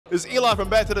This is Eli from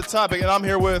Back to the Topic, and I'm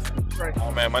here with...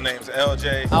 Oh man, my name's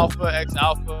LJ. Alpha X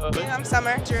Alpha. I'm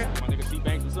Summer. Drew. My nigga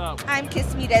T-Banks, what's up? I'm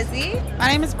Kiss Me Desi. My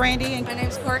name is Brandy. My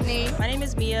name's Courtney. My name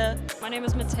is Mia. My name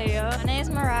is Matea. My name is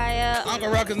Mariah. Uncle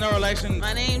Ruck is no relation.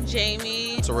 My name's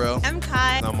Jamie. Terrell. I'm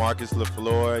Kai. I'm Marcus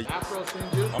LaFleur. Afro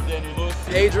Sinju. I'm Danny Lewis.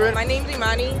 Adrian. My name's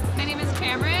Imani. My name is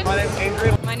Cameron. My name's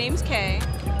Adrian. My name's Kay.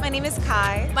 My name is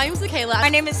Kai. My name is Kayla. My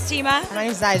name is Stima. My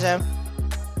name is Zyja.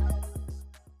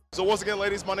 So once again,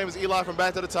 ladies, my name is Eli from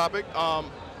Back to the Topic.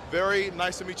 Very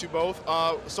nice to meet you both.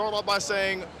 Start off by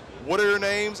saying, what are your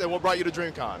names and what brought you to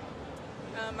DreamCon?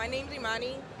 My name's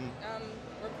Imani.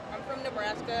 I'm from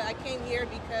Nebraska. I came here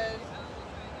because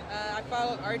I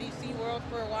followed RDC World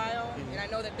for a while, and I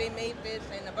know that they made this,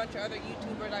 and a bunch of other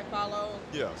YouTubers I follow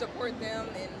support them,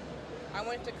 and I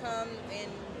wanted to come and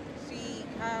see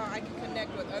how I can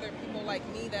connect with other people like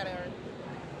me that are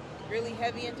really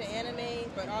heavy into anime,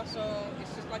 but also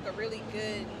it's just like a really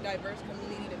good, diverse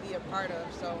community to be a part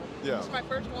of. So this is my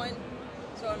first one,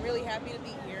 so I'm really happy to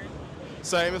be here.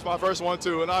 Same, it's my first one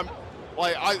too, and I'm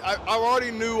like, I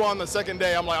already knew on the second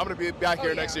day, I'm like, I'm gonna be back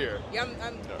here next year. Yeah,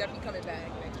 I'm definitely coming back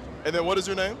next year. And then what is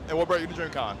your name and what brought you to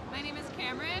DreamCon? My name is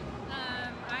Cameron.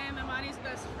 I am Imani's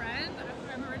best friend.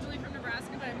 I'm originally from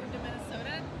Nebraska, but I moved to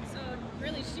Minnesota. So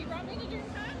really, she brought me to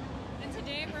DreamCon. And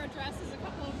today we're dressed as a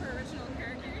couple of her original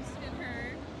characters in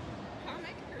her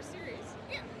comic, her series.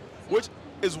 Yeah. So. Which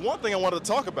is one thing I wanted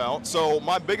to talk about. So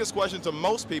my biggest question to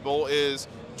most people is,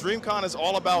 DreamCon is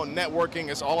all about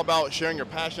networking, it's all about sharing your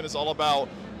passion, it's all about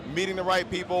meeting the right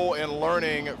people and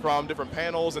learning from different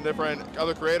panels and different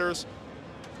other creators.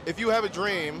 If you have a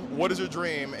dream, what is your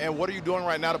dream and what are you doing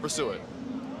right now to pursue it?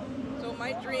 So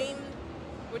my dream,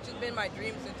 which has been my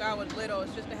dream since I was little,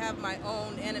 is just to have my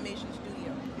own animation studio.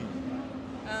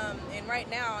 And right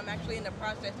now I'm actually in the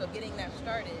process of getting that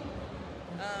started.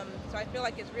 So I feel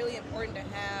like it's really important to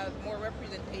have more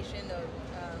representation of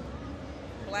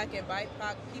Black and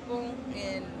BIPOC people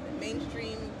in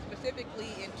mainstream, specifically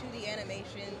in 2D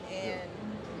animation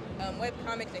and web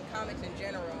comics and comics in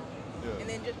general. And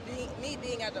then just me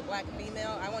being as a Black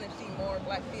female, I want to see more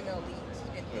Black female leads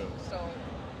in things. So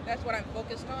that's what I'm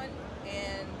focused on.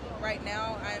 And right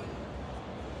now I'm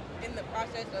in the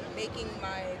process of making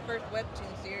my first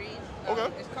webtoon series.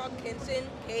 It's called Kinsin,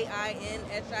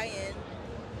 K-I-N-S-I-N.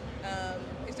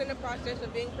 It's in the process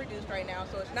of being produced right now,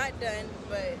 so it's not done,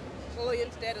 but slowly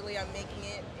and steadily I'm making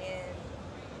it, and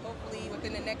hopefully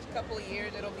within the next couple of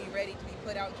years it'll be ready to be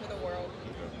put out into the world.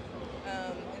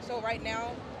 And so right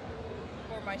now,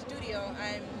 for my studio,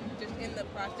 I'm just in the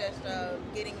process of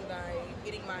getting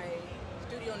my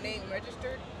studio name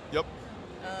registered. Yep.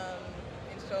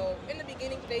 And so in the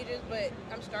beginning stages, but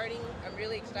I'm starting. I'm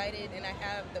really excited, and I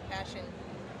have the passion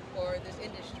for this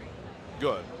industry.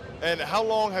 Good. And how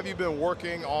long have you been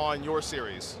working on your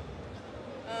series?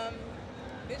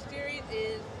 This series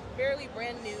is fairly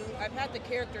brand new. I've had the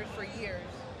characters for years,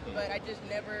 but I just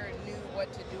never knew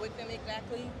what to do with them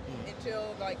exactly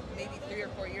until like maybe 3 or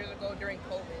 4 years ago during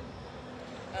COVID.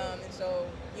 And so,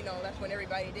 you know, that's when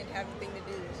everybody didn't have anything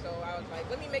to do. So I was like,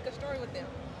 let me make a story with them.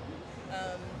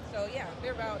 So yeah,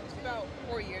 it's about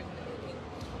 4 years in the making.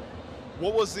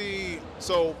 What was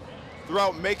so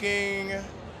throughout making,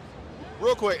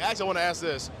 real quick, actually I want to ask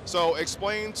this. So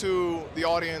explain to the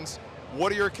audience,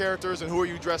 what are your characters and who are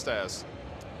you dressed as?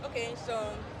 Okay,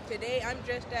 so today I'm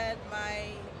dressed as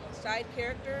my side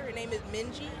character. Her name is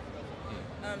Minji.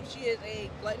 She is a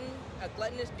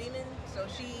gluttonous demon. So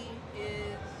she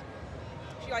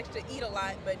likes to eat a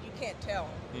lot, but you can't tell.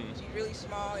 She's really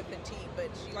small and petite, but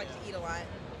she likes to eat a lot.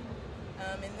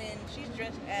 And then she's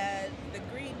dressed as the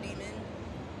greed demon,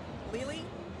 Lily.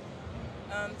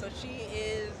 So she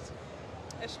is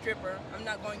a stripper. I'm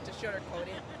not going to sugarcoat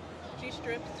it. She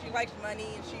strips, she likes money,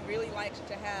 and she really likes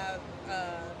to have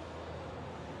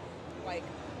like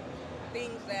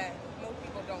things that most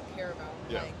people don't care about.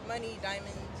 Like money,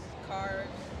 diamonds, cars.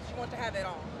 She wants to have it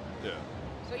all. Yeah.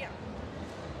 So yeah.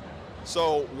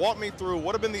 So walk me through,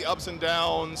 what have been the ups and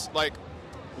downs? Like,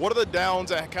 what are the downs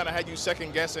that kind of had you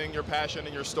second guessing your passion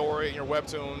and your story and your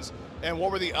webtoons? And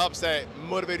what were the ups that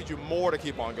motivated you more to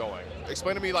keep on going?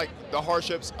 Explain to me like the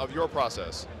hardships of your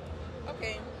process.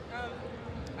 Okay.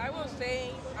 I will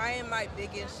say I am my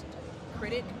biggest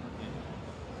critic.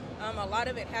 A lot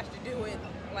of it has to do with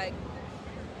like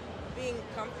being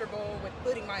comfortable with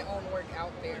putting my own work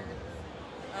out there,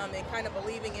 and kind of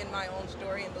believing in my own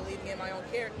story and believing in my own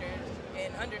characters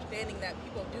and understanding that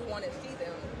people do want to see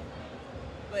them.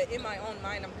 But in my own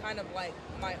mind, I'm kind of like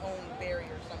my own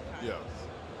barrier sometimes. Yeah.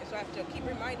 And so I have to keep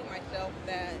reminding myself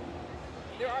that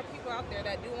there are people out there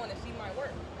that do want to see my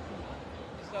work.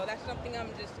 so that's something I'm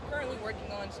just currently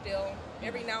working on still.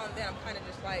 Every now and then I'm kind of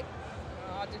just like,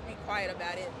 I'll just be quiet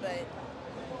about it, but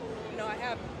you know, I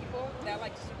have people that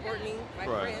like to support me, my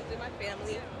friends and my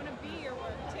family. I want to be your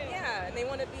work too. Yeah, and they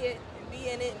want to be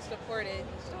in it and support it.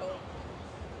 And so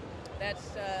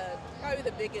that's probably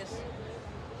the biggest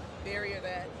barrier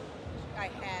that I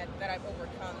had that I've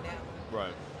overcome now.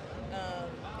 Right.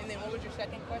 And then what was your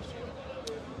second question?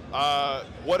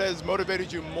 What has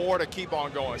motivated you more to keep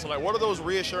on going? So like, what are those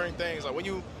reassuring things? Like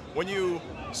when you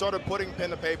started putting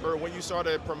pen to paper, when you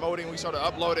started promoting, we started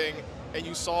uploading, and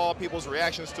you saw people's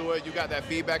reactions to it, you got that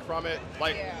feedback from it.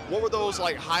 Like, what were those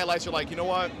like highlights? You're like, you know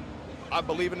what? I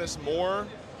believe in this more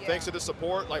thanks to the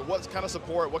support. Like, what kind of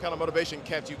support, what kind of motivation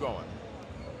kept you going?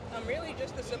 Really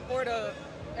just the support of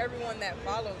everyone that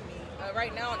follows me.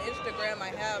 Right now on Instagram, I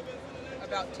have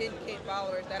about 10K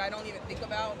followers that I don't even think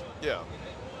about. Yeah.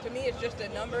 To me, it's just a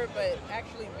number, but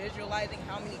actually visualizing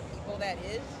how many people that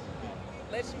is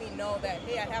lets me know that,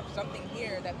 hey, I have something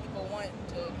here that people want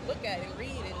to look at and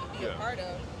read and be a part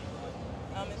of.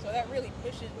 And so that really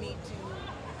pushes me to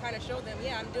kind of show them,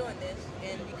 yeah, I'm doing this,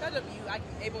 and because of you, I'm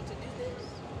able to do this.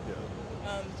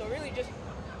 Yeah. So really just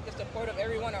the support of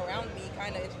everyone around me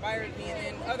kind of inspires me, and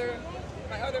then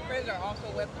my other friends are also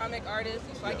webcomic artists,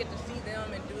 and so I get to see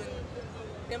them and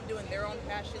them doing their own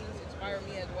passions inspire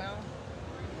me as well.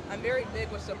 I'm very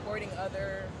big with supporting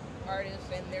other artists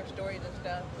and their stories and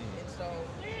stuff, and so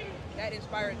that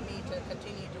inspires me to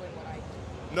continue doing what I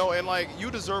do. No, and like,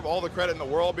 you deserve all the credit in the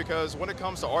world, because when it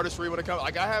comes to artistry,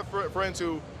 like I have friends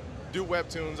who do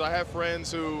webtoons, I have friends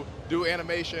who do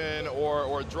animation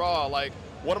or draw. Like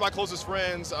one of my closest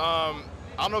friends, I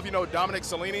don't know if you know Dominic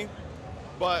Cellini,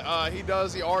 but he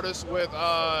does the artist with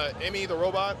Emmy the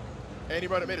Robot, and he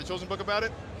made a children's book about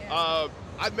it. Yeah.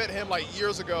 I met him like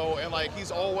years ago, and like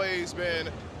he's always been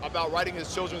about writing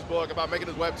his children's book, about making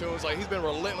his webtoons. Like he's been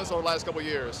relentless over the last couple of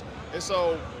years. And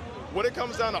so when it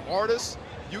comes down to artists,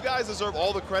 you guys deserve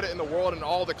all the credit in the world and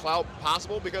all the clout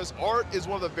possible, because art is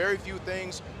one of the very few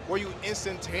things where you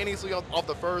instantaneously off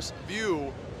the first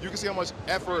view, you can see how much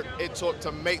effort it took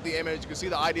to make the image. You can see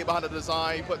the idea behind the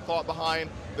design, you put thought behind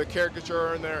the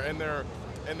caricature and their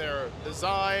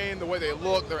design, the way they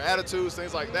look, their attitudes,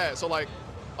 things like that. So like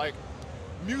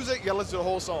music, you gotta listen to the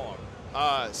whole song.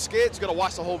 Skits, you gotta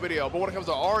watch the whole video. But when it comes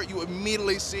to art, you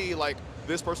immediately see like,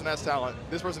 this person has talent,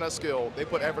 this person has skill, they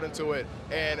put effort into it.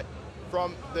 And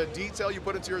from the detail you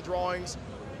put into your drawings,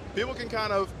 people can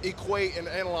kind of equate and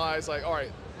analyze like, all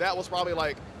right, that was probably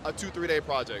like a 2-3 day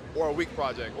project or a week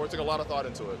project, or it took a lot of thought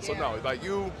into it. So no, like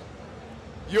you're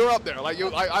up there. Like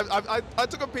I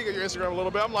took a peek at your Instagram a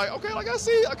little bit. I'm like, okay, like I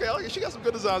see, okay, like, she got some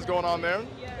good designs going on there.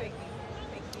 Yeah. Thank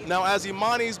you. Now, as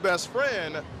Imani's best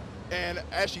friend, and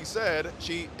as she said,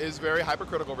 she is very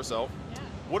hypercritical of herself. Yeah.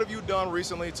 What have you done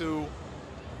recently to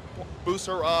boost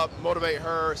her up, motivate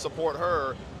her, support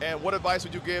her, and what advice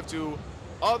would you give to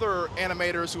other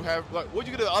animators who have, like, what would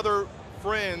you give to other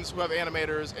friends who have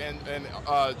animators and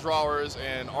drawers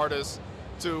and artists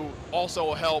to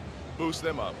also help boost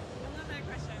them up? I love that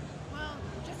question. Well,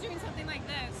 just doing something like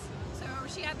this. So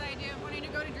she had the idea of wanting to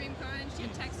go to DreamCon. She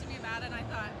had texted me about it, and I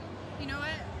thought, you know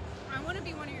what? I want to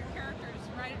be one of your characters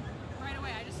right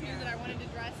away. I just knew that I wanted to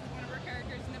dress as one of her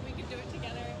characters, and that we could do it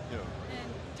together. Yeah.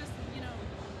 And just, you know,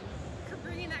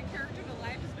 bringing that character to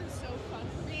life has been so fun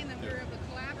for me, and then we were able to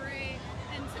collaborate.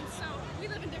 And since we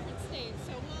live in different states,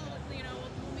 so we'll meet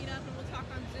up and we'll talk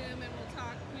on Zoom, and we'll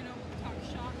talk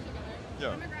shop together.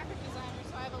 Yeah. I'm a graphic designer,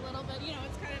 so I have a little bit,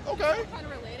 it's kind of kind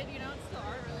of related, it's still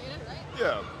art related, right?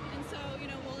 Yeah. And so,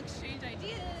 we'll exchange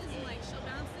ideas, and like she'll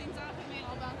bounce things off of me,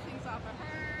 I'll bounce things off of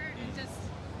her, and just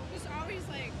always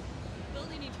like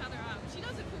building each other up. She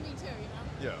does it for me too,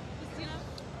 Yeah. Just,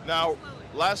 Now, slowly.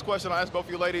 last question I ask both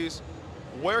of you ladies.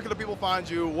 Where can the people find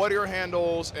you? What are your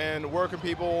handles, and where can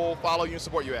people follow you and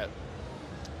support you at?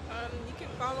 You can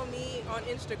follow me on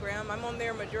Instagram. I'm on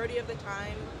there majority of the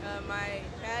time. My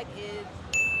tag is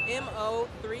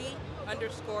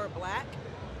MO3_black.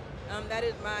 That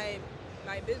is my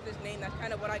business name. That's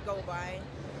kind of what I go by.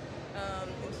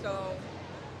 And so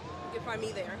you can find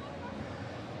me there.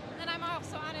 And I'm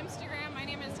also on Instagram. My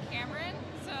name is Cameron.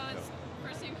 So it's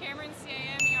first name Cameron,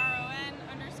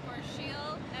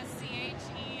 CAMERON_Shield,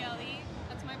 SCHEELE.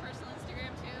 That's my personal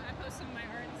Instagram too. I post some of my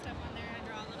art and stuff on there. I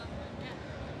draw a little.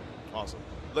 Yeah. Awesome.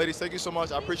 Ladies, thank you so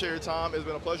much. I appreciate your time. It's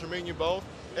been a pleasure meeting you both.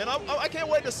 And I can't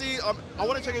wait to see, I'm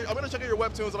going to check out your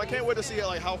webtoons, and I can't wait to see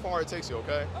like how far it takes you,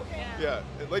 okay? Okay. Yeah.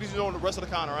 And ladies, you know the rest of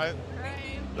the con, all right? All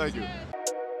right. Thank you. Good.